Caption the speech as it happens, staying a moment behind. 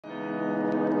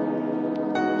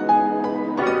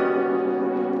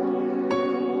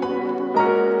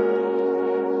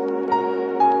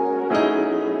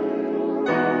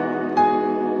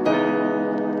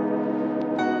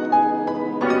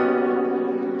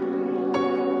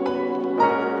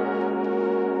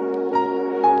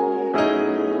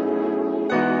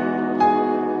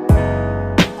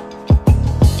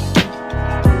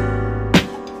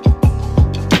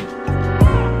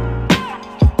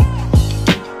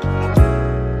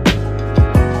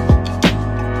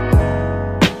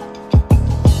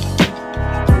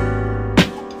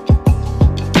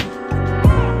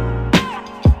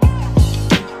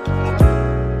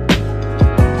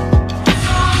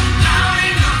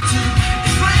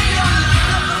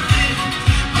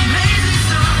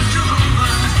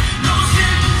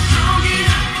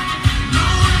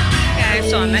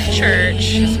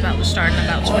church. It's about to start in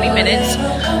about 20 minutes.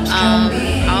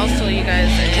 I'll fill you guys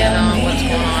in on what's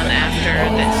going on after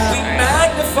this. We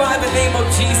magnify the name of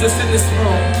Jesus in this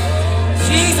room.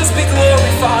 Jesus be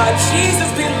glorified. Jesus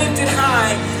be lifted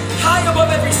high. High above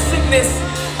every sickness,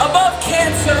 above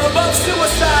cancer, above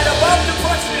suicide, above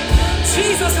depression.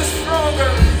 Jesus is stronger.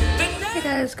 Hey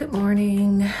guys, good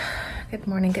morning. Good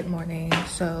morning, good morning.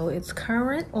 So it's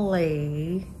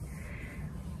currently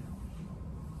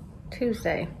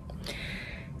Tuesday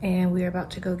and we're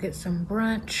about to go get some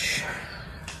brunch,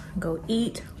 go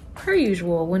eat per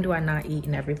usual. When do I not eat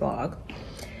in every vlog?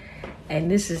 And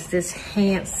this is this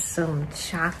handsome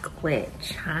chocolate.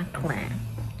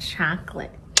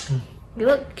 You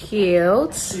look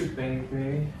cute. Cute,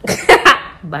 baby.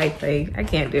 Bye, babe. I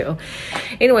can't do.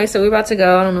 Anyway, so we're about to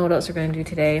go. I don't know what else we're gonna do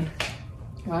today.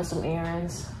 Run some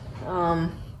errands,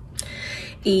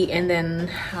 eat, and then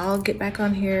I'll get back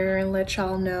on here and let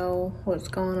y'all know what's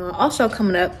going on. Also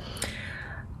coming up,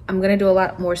 I'm gonna do a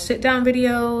lot more sit-down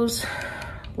videos,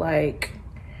 like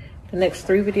the next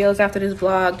 3 videos after this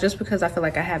vlog, just because I feel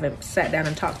like I haven't sat down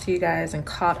and talked to you guys and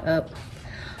caught up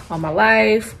on my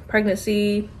life,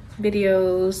 pregnancy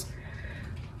videos,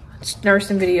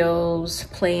 nursing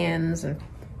videos, plans, and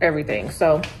everything.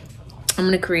 So I'm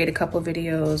gonna create a couple of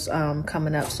videos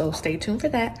coming up, so stay tuned for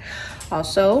that.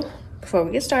 Also, before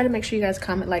we get started, make sure you guys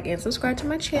comment, like, and subscribe to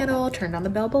my channel. Turn on the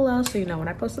bell below so you know when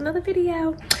I post another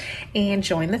video, and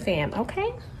join the fam,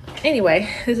 okay? Anyway,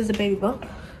 this is a baby bump.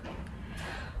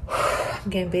 I'm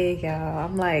getting big, y'all.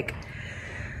 I'm like,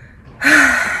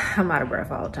 I'm out of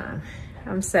breath all the time.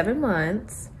 I'm 7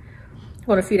 months.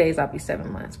 Well, in a few days I'll be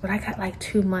 7 months, but I got like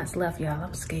 2 months left, y'all.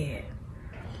 I'm scared.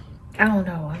 I don't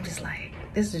know. I'm just like,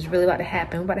 this is really about to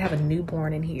happen. We're about to have a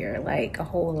newborn in here, like a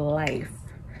whole life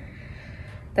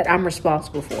that I'm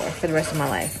responsible for the rest of my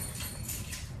life.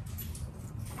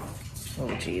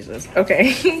 Oh, Jesus.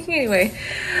 Okay. Anyway,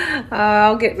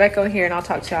 I'll get back on here and I'll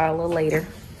talk to y'all a little later.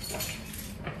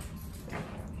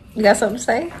 You got something to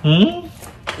say? Hmm?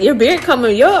 Your beard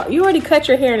coming. You already cut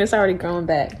your hair and it's already growing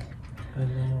back. I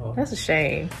know. That's a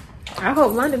shame. I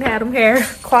hope London had them hair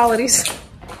qualities.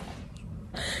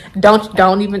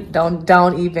 Don't even.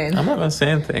 I'm not gonna say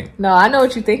anything. No, I know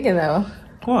what you're thinking though.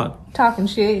 What? Talking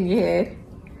shit in your head.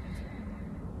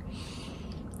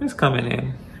 It's coming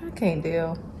in. I can't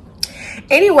deal.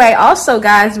 Anyway, also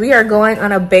guys, we are going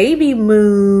on a baby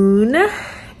moon.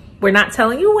 We're not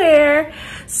telling you where,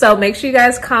 so make sure you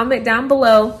guys comment down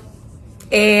below.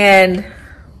 And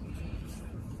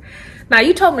now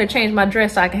you told me to change my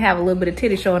dress so I can have a little bit of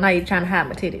titty show, and now you're trying to hide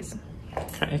my titties.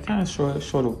 It kind of show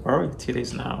the world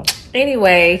titties now.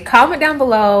 Anyway, comment down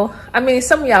below. I mean,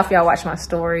 some of y'all, if y'all watch my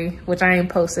story, which I ain't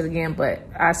posted again, but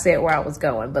I said where I was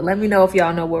going. But let me know if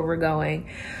y'all know where we're going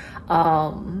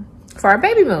for our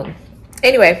baby moon.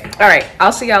 Anyway, all right.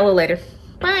 I'll see y'all a little later.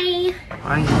 Bye.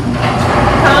 Bye.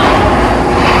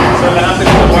 So then I'm going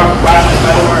to walk by the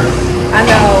I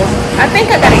know. I think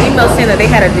I got an email saying that they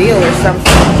had a deal or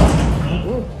something.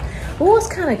 Ooh, it's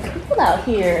kind of cool out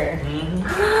here.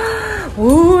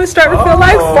 Ooh, it's starting to feel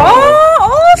like fall.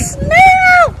 Oh,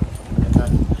 snap.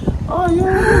 Oh,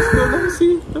 yeah, that's good. Let me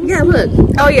see. Yeah, look.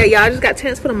 Oh, yeah, y'all. I just got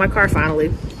tents put on my car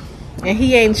finally. And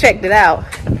he ain't checked it out.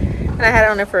 And I had it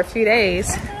on there for a few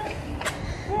days.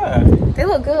 Yeah. They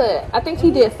look good. I think he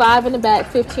did 5 in the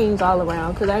back, 15s all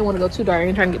around, because I didn't want to go too dark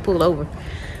and trying to get pulled over.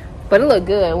 But it looked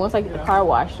good once I get the car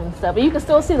washed and stuff. But you can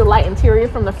still see the light interior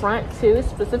from the front, too,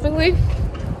 specifically.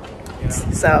 Yeah.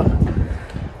 So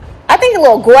I think a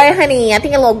little gray, honey. I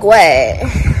think a little gray.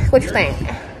 What you think?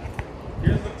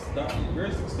 Yours looks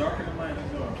darker than mine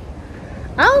as well.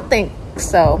 I don't think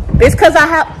so. It's because I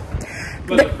have.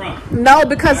 But the front. No,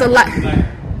 because of light.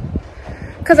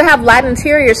 Because I have light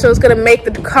interior, so it's gonna make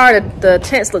the car, the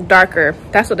tents look darker.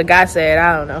 That's what the guy said.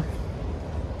 I don't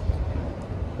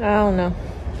know.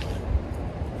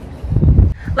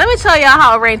 Let me tell y'all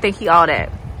how Rain think he all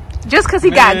that. Just because he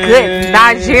got good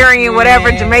Nigerian,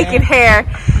 whatever, Jamaican hair,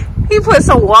 he put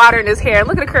some water in his hair.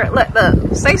 Look at the curl. Look.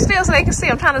 Stay still so they can see.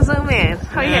 I'm trying to zoom in.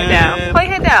 Hold your head down. Put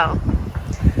your head down.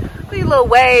 These little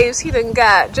waves he done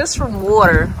got just from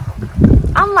water.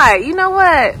 I'm like, you know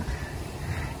what?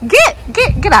 Get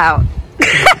out.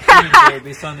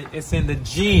 It's in the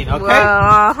gene, okay?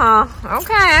 Well,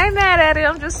 okay, I ain't mad at it.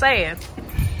 I'm just saying.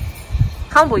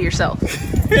 Humble yourself.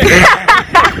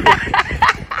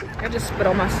 I just spit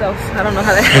on myself. I don't know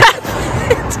how that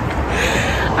happened.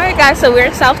 All right, guys, so we're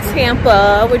in South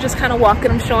Tampa. We're just kind of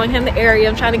walking. I'm showing him the area.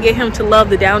 I'm trying to get him to love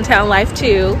the downtown life,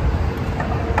 too.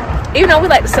 Even though we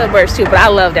like the suburbs, too, but I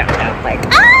love downtown. Like,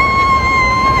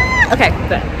 ah! Okay,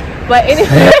 but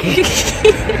anyway.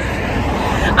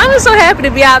 I'm just so happy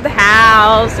to be out the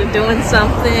house and doing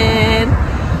something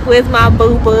with my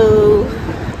boo-boo.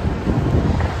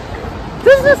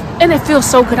 And it feels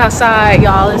so good outside,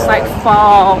 y'all. It's like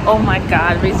fall. Oh my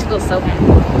God, it makes me feel so happy.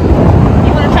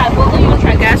 You want to try boo-boo? You want to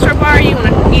try gastro bar? You want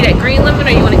to eat at Green Lemon, or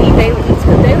you want to eat daily eats?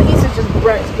 Because daily eats is just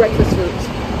breakfast foods.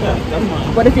 Yeah, that's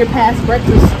fine. But if you're past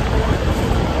breakfast,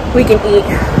 we can eat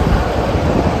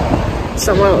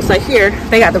somewhere else. Like here,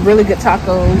 they got the really good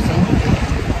tacos. And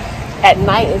at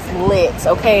night, it's lit.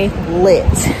 Okay, lit.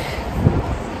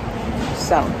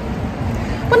 So,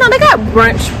 but no, they got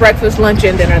brunch, breakfast, lunch,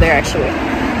 and dinner there actually.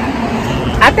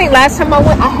 I think last time I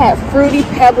went, I had Fruity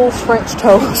Pebbles French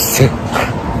toast. It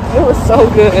was so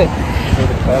good.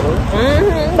 Fruity Pebbles?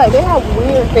 Mm-hmm. Like they have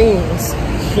weird things.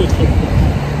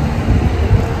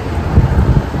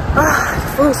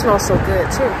 The food smells so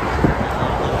good too.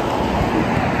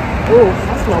 Ooh,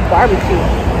 I smell barbecue.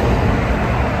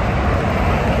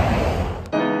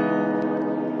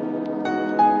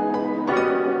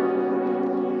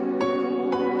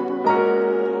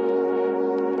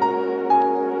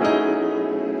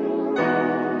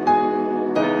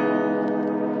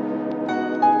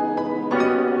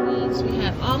 We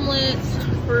have omelets,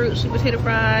 fruit, sweet potato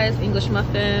fries, English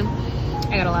muffin.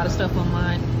 I got a lot of stuff on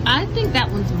mine. I think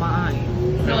that one's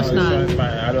mine. No, it's not.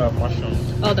 I don't have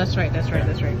mushrooms. Oh, that's right.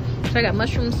 So I got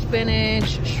mushroom,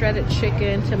 spinach, shredded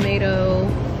chicken, tomato,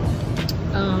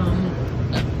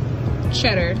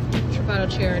 cheddar, ciabatta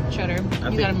cheddar.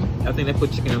 I think they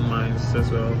put chicken in mine as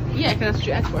well. Yeah, because that's what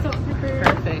you asked for.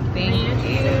 Perfect. Thank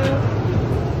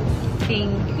you.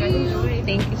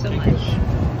 Thank you so much.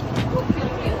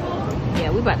 Yeah,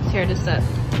 we about to tear this up.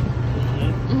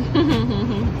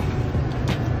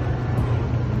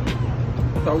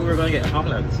 I thought we were gonna get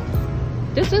omelets.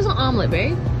 This is an omelet,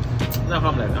 babe. Not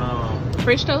omelet.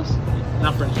 French toast?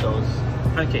 Not French toast.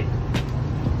 Pancake.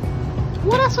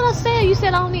 Well, that's what I said. You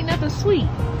said I don't need nothing sweet.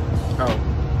 Oh.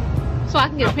 So I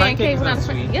can get a pancake without a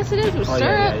sweet. Yes, it is with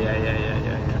syrup.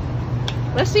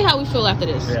 Yeah. Let's see how we feel after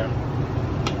this. Yeah.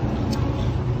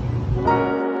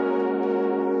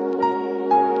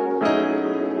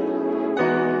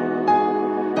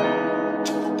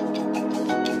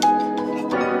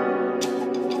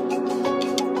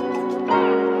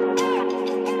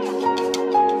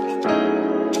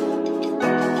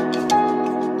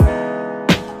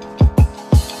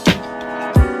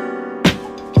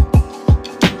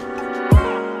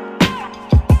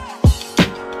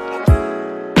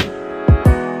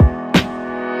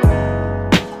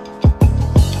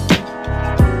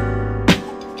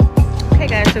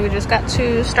 So we just got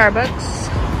to Starbucks.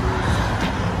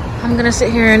 I'm gonna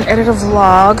sit here and edit a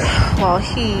vlog while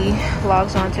he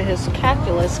logs on to his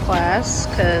calculus class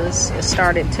because it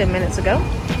started 10 minutes ago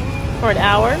for an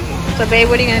hour. So babe,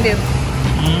 what are you gonna do?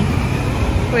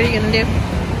 What are you gonna do?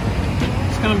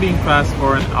 It's gonna be in class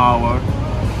for an hour.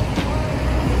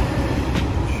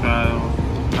 Try to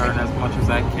learn as much as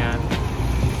I can.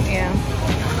 Yeah.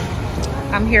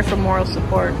 I'm here for moral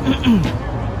support.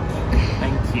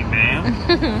 Thank you, ma'am.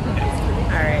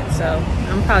 Alright, so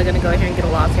I'm probably gonna go here and get a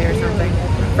latte or something.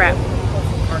 Frap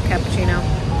or cappuccino.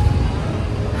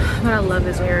 But I love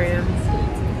this area.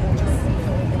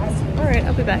 Alright,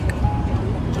 I'll be back.